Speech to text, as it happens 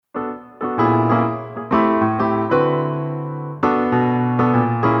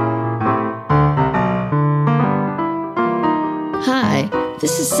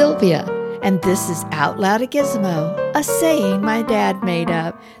Sylvia, and this is Out Loud a Gizmo, a saying my dad made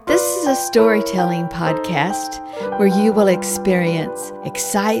up. This is a storytelling podcast where you will experience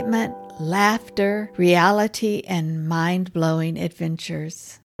excitement, laughter, reality, and mind-blowing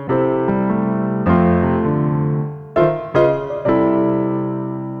adventures.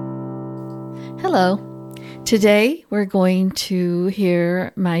 Hello. Today, we're going to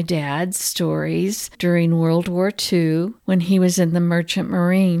hear my dad's stories during World War II when he was in the Merchant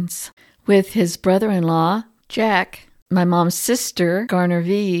Marines with his brother-in-law, Jack, my mom's sister, Garner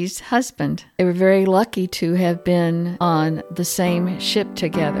V's husband. They were very lucky to have been on the same ship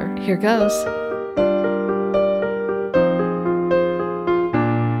together. Here goes.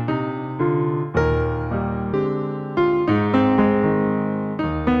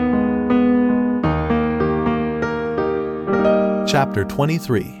 Chapter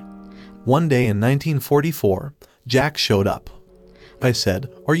 23. One day in 1944, Jack showed up. I said,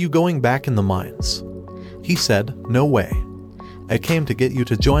 "Are you going back in the mines?" He said, "No way. I came to get you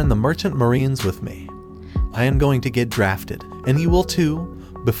to join the Merchant Marines with me. I am going to get drafted, and you will too,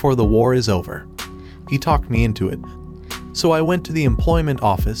 before the war is over." He talked me into it. So I went to the employment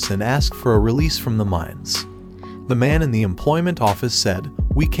office and asked for a release from the mines. The man in the employment office said,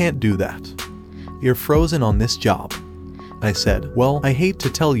 "We can't do that. You're frozen on this job." I said, "Well, I hate to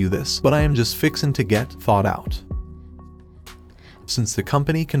tell you this, but I am just fixin' to get thawed out." Since the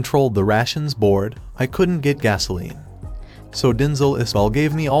company controlled the rations board, I couldn't get gasoline. So Denzel Isbell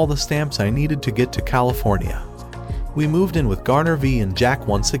gave me all the stamps I needed to get to California. We moved in with Garner V and Jack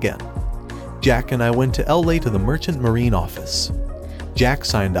once again. Jack and I went to LA to the Merchant Marine office. Jack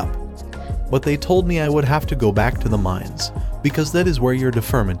signed up. But they told me I would have to go back to the mines, because that is where your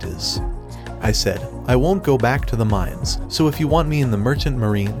deferment is. I said, "I won't go back to the mines, so if you want me in the Merchant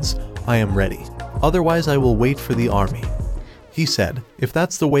Marines, I am ready. Otherwise I will wait for the Army." He said, "If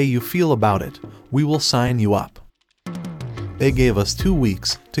that's the way you feel about it, we will sign you up." They gave us 2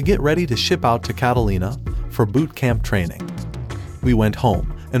 weeks to get ready to ship out to Catalina for boot camp training. We went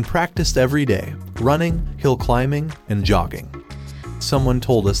home and practiced every day, running, hill climbing, and jogging. Someone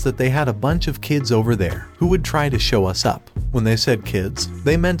told us that they had a bunch of kids over there who would try to show us up. When they said kids,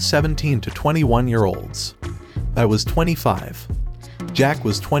 they meant 17 to 21-year-olds. I was 25. Jack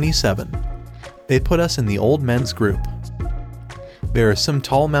was 27. They put us in the old men's group. There are some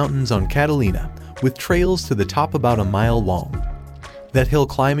tall mountains on Catalina, with trails to the top about a mile long. That hill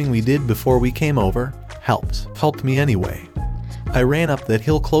climbing we did before we came over helped me anyway. I ran up that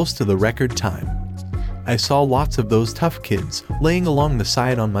hill close to the record time. I saw lots of those tough kids laying along the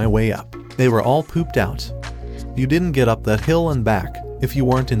side on my way up. They were all pooped out. You didn't get up that hill and back if you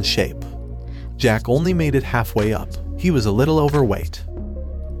weren't in shape. Jack only made it halfway up. He was a little overweight.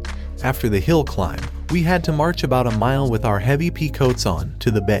 After the hill climb, we had to march about a mile with our heavy pea coats on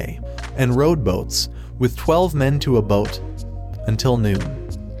to the bay, and rowed boats with 12 men to a boat until noon.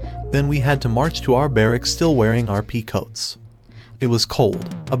 Then we had to march to our barracks still wearing our pea coats. It was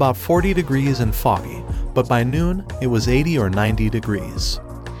cold, about 40 degrees and foggy, but by noon it was 80 or 90 degrees.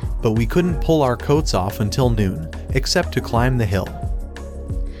 But we couldn't pull our coats off until noon, except to climb the hill.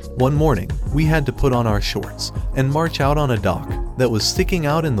 One morning, we had to put on our shorts and march out on a dock that was sticking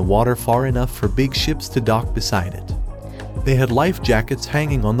out in the water far enough for big ships to dock beside it. They had life jackets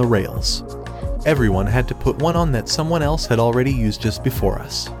hanging on the rails. Everyone had to put one on that someone else had already used just before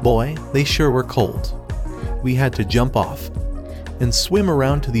us. Boy, they sure were cold. We had to jump off and swim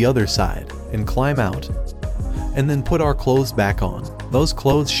around to the other side and climb out, and then put our clothes back on. Those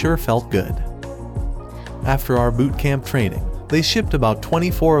clothes sure felt good. After our boot camp training, they shipped about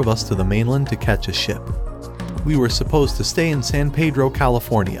 24 of us to the mainland to catch a ship. We were supposed to stay in San Pedro,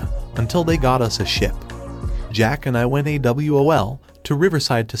 California, until they got us a ship. Jack and I went AWOL to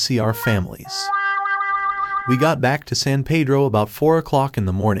Riverside to see our families. We got back to San Pedro about 4 o'clock in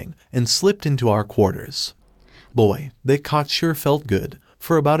the morning and slipped into our quarters. Boy, that cot sure felt good.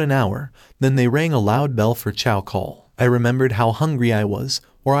 For about an hour, then they rang a loud bell for chow call. I remembered how hungry I was,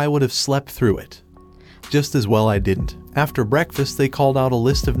 or I would have slept through it. Just as well I didn't. After breakfast, they called out a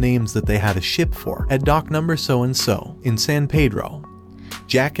list of names that they had a ship for at dock number so-and-so in San Pedro.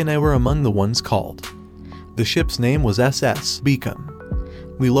 Jack and I were among the ones called. The ship's name was SS Beacon.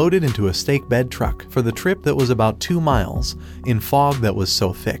 We loaded into a stake bed truck for the trip that was about 2 miles in fog that was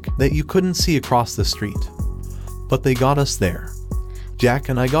so thick that you couldn't see across the street. But they got us there. Jack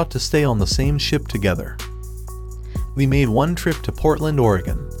and I got to stay on the same ship together. We made one trip to Portland,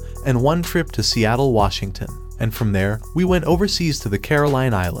 Oregon, and one trip to Seattle, Washington, and from there, we went overseas to the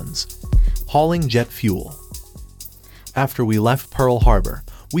Caroline Islands, hauling jet fuel. After we left Pearl Harbor,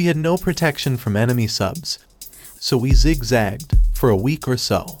 we had no protection from enemy subs, so we zigzagged for a week or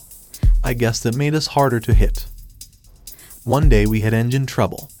so. I guess that made us harder to hit. One day we had engine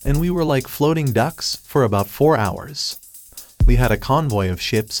trouble, and we were like floating ducks for about 4 hours. We had a convoy of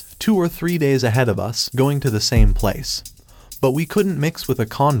ships 2 or 3 days ahead of us going to the same place. But we couldn't mix with a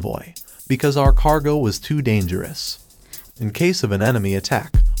convoy because our cargo was too dangerous. In case of an enemy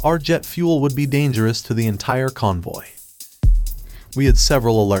attack, our jet fuel would be dangerous to the entire convoy. We had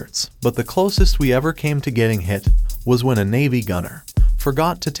several alerts, but the closest we ever came to getting hit was when a Navy gunner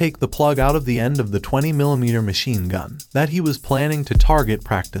forgot to take the plug out of the end of the 20mm machine gun that he was planning to target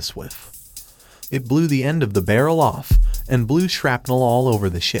practice with. It blew the end of the barrel off and blew shrapnel all over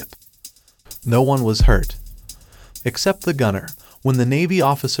the ship. No one was hurt, except the gunner, when the Navy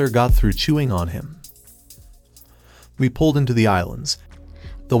officer got through chewing on him. We pulled into the islands.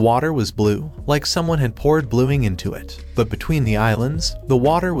 The water was blue, like someone had poured bluing into it, but between the islands, the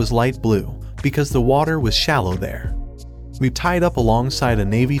water was light blue because the water was shallow there. We tied up alongside a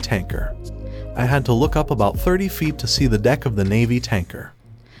Navy tanker. I had to look up about 30 feet to see the deck of the Navy tanker.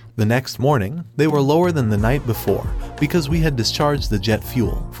 The next morning, they were lower than the night before because we had discharged the jet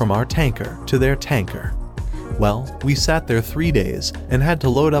fuel from our tanker to their tanker. Well, we sat there 3 days and had to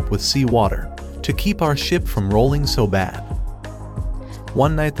load up with seawater to keep our ship from rolling so bad.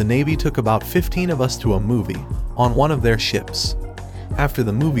 One night the Navy took about 15 of us to a movie on one of their ships. After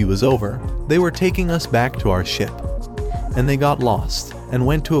the movie was over, they were taking us back to our ship, and they got lost and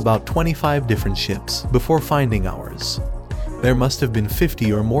went to about 25 different ships before finding ours. There must have been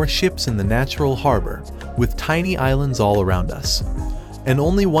 50 or more ships in the natural harbor with tiny islands all around us, and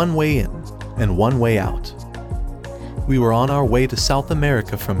only one way in and one way out. We were on our way to South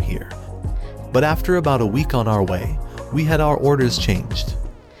America from here, but after about a week on our way, we had our orders changed.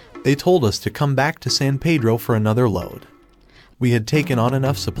 They told us to come back to San Pedro for another load. We had taken on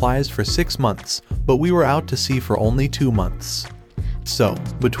enough supplies for 6 months, but we were out to sea for only 2 months. So,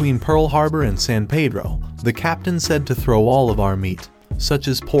 between Pearl Harbor and San Pedro, the captain said to throw all of our meat, such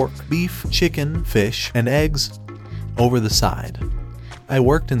as pork, beef, chicken, fish, and eggs, over the side. I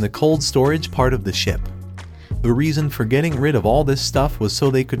worked in the cold storage part of the ship. The reason for getting rid of all this stuff was so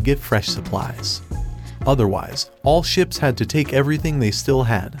they could get fresh supplies. Otherwise, all ships had to take everything they still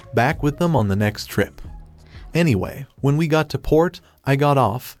had back with them on the next trip. Anyway, when we got to port, I got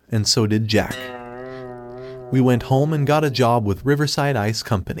off, and so did Jack. We went home and got a job with Riverside Ice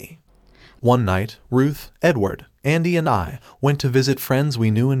Company. One night, Ruth, Edward, Andy, and I went to visit friends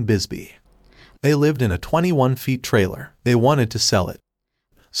we knew in Bisbee. They lived in a 21-foot trailer. They wanted to sell it.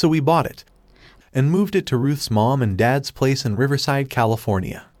 So we bought it and moved it to Ruth's mom and dad's place in Riverside,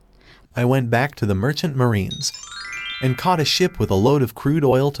 California. I went back to the Merchant Marines and caught a ship with a load of crude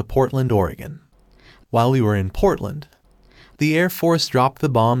oil to Portland, Oregon. While we were in Portland, the Air Force dropped the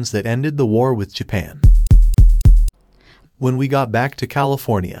bombs that ended the war with Japan. When we got back to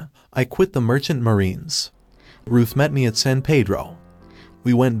California, I quit the Merchant Marines. Ruth met me at San Pedro.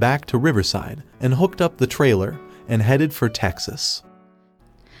 We went back to Riverside and hooked up the trailer and headed for Texas.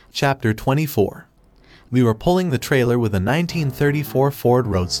 Chapter 24. We were pulling the trailer with a 1934 Ford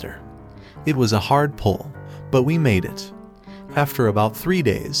Roadster. It was a hard pull, but we made it. After about 3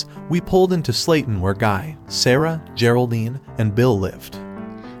 days, we pulled into Slayton where Guy, Sarah, Geraldine, and Bill lived.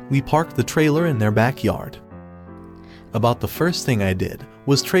 We parked the trailer in their backyard. About the first thing I did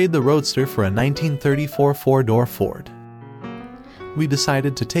was trade the Roadster for a 1934 four-door Ford. We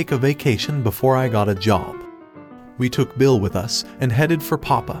decided to take a vacation before I got a job. We took Bill with us and headed for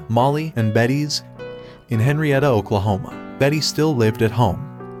Papa, Molly, and Betty's in Henrietta, Oklahoma. Betty still lived at home.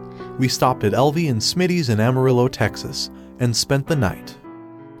 We stopped at Elvie and Smitty's in Amarillo, Texas, and spent the night.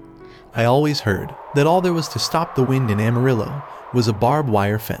 I always heard that all there was to stop the wind in Amarillo was a barbed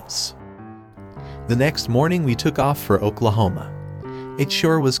wire fence. The next morning we took off for Oklahoma. It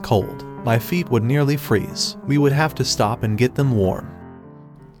sure was cold. My feet would nearly freeze. We would have to stop and get them warm.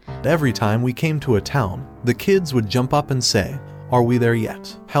 Every time we came to a town, the kids would jump up and say, "Are we there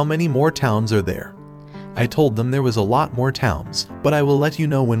yet? How many more towns are there?" I told them there was a lot more towns, but I will let you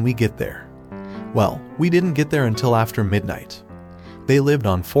know when we get there. Well, we didn't get there until after midnight. They lived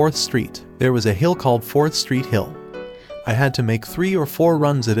on 4th Street. There was a hill called 4th Street Hill. I had to make 3 or 4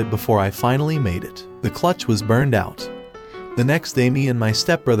 runs at it before I finally made it. The clutch was burned out. The next day, me and my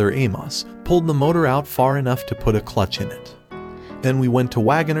stepbrother Amos pulled the motor out far enough to put a clutch in it. Then we went to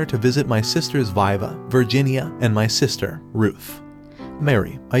Wagoner to visit my sisters Viva, Virginia, and my sister, Ruth.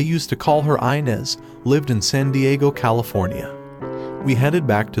 Mary, I used to call her Inez, lived in San Diego, California. We headed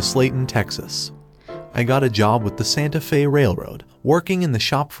back to Slayton, Texas. I got a job with the Santa Fe Railroad, working in the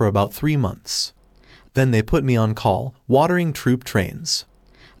shop for about 3 months. Then they put me on call, watering troop trains.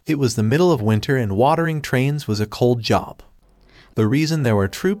 It was the middle of winter and watering trains was a cold job. The reason there were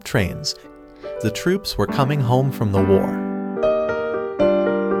troop trains, the troops were coming home from the war.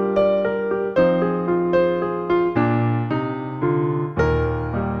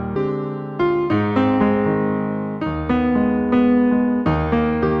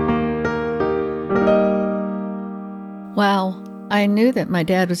 Wow. I knew that my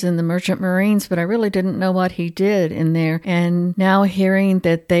dad was in the Merchant Marines, but I really didn't know what he did in there. And now hearing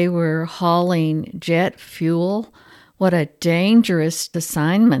that they were hauling jet fuel, what a dangerous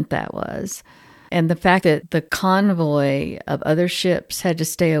assignment that was. And the fact that the convoy of other ships had to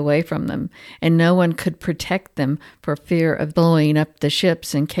stay away from them and no one could protect them for fear of blowing up the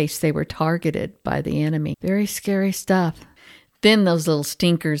ships in case they were targeted by the enemy. Very scary stuff. Then those little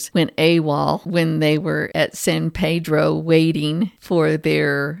stinkers went AWOL when they were at San Pedro waiting for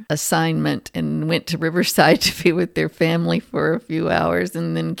their assignment and went to Riverside to be with their family for a few hours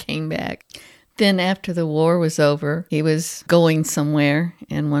and then came back. Then after the war was over, he was going somewhere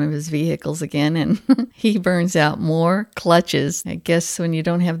in one of his vehicles again, and he burns out more clutches. I guess when you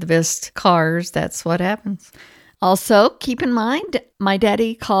don't have the best cars, that's what happens. Also, keep in mind, my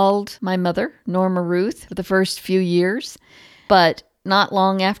daddy called my mother, Norma Ruth, for the first few years. But not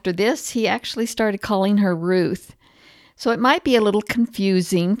long after this, he actually started calling her Ruth. So it might be a little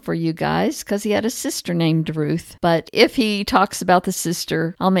confusing for you guys because he had a sister named Ruth. But if he talks about the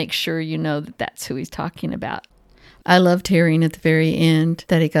sister, I'll make sure you know that that's who he's talking about. I loved hearing at the very end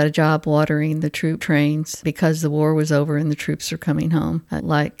that he got a job watering the troop trains because the war was over and the troops are coming home. I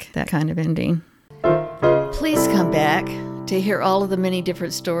like that kind of ending. Please come back to hear all of the many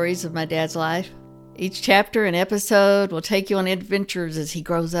different stories of my dad's life. Each chapter and episode will take you on adventures as he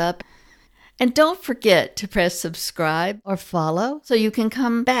grows up. And don't forget to press subscribe or follow so you can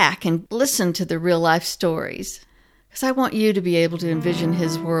come back and listen to the real-life stories. Because I want you to be able to envision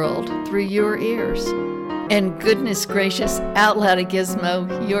his world through your ears. And goodness gracious, out loud a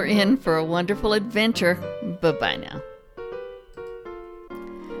gizmo, you're in for a wonderful adventure. Bye-bye now.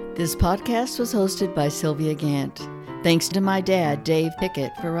 This podcast was hosted by Sylvia Gant. Thanks to my dad, Dave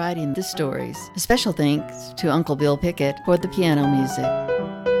Pickett, for writing the stories. A special thanks to Uncle Bill Pickett for the piano music.